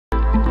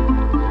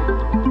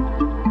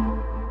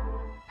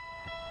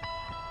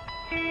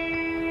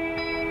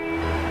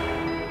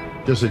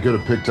Guess I could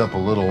have picked up a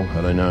little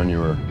had I known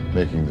you were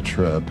making the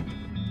trip.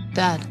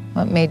 Dad,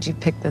 what made you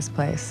pick this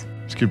place?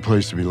 It's a good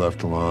place to be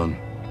left alone.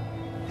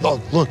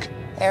 Oh, look.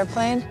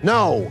 Airplane?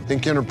 No,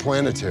 think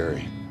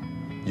interplanetary.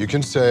 You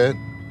can say it.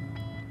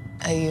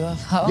 A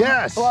UFO?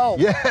 Yes. Whoa.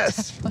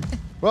 Yes.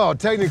 Well,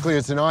 technically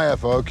it's an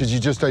IFO because you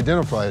just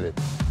identified it.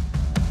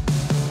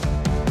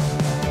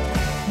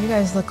 You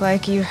guys look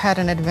like you had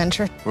an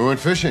adventure. We went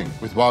fishing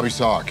with Bobby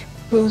Sock.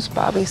 Who's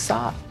Bobby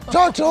Sock?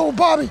 Talk to old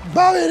Bobby.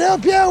 Bobby will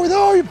help you out with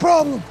all your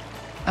problems.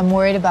 I'm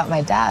worried about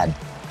my dad.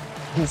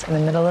 He's in the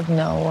middle of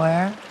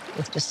nowhere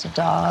with just a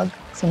dog,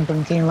 some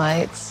blinking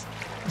lights,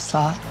 a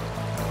sock.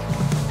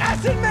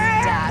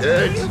 ACIDMAN!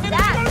 Dad,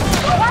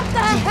 what the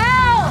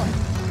hell?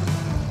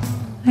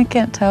 I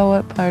can't tell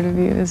what part of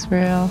you is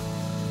real.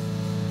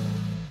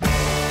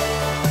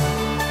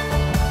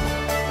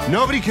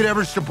 Nobody could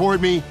ever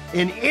support me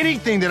in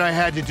anything that I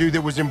had to do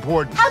that was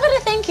important. How about a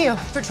thank you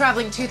for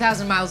traveling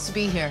 2,000 miles to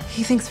be here?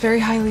 He thinks very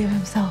highly of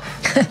himself.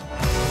 So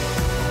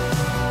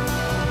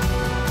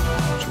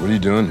what are you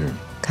doing here?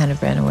 Kind of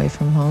ran away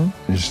from home.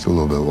 You're just a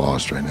little bit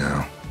lost right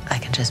now. I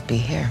can just be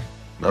here.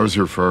 I was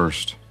here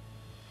first.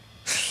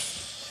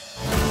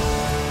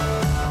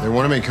 They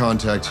want to make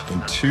contact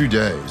in 2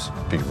 days.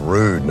 Be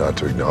rude not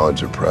to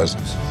acknowledge their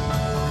presence.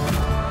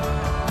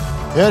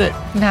 Hit it.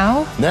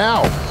 Now?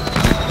 Now.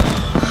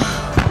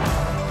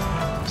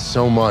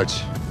 So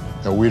much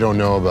that we don't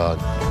know about.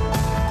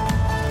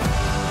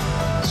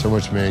 So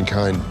much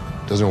mankind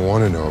doesn't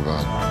want to know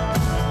about.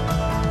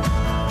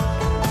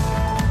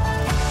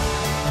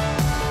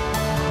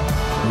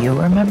 You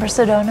remember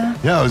Sedona?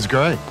 Yeah, it was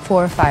great.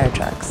 4 fire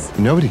trucks.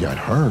 Nobody got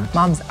hurt.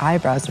 Mom's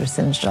eyebrows were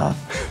singed off.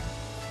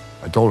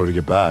 I told her to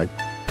get back.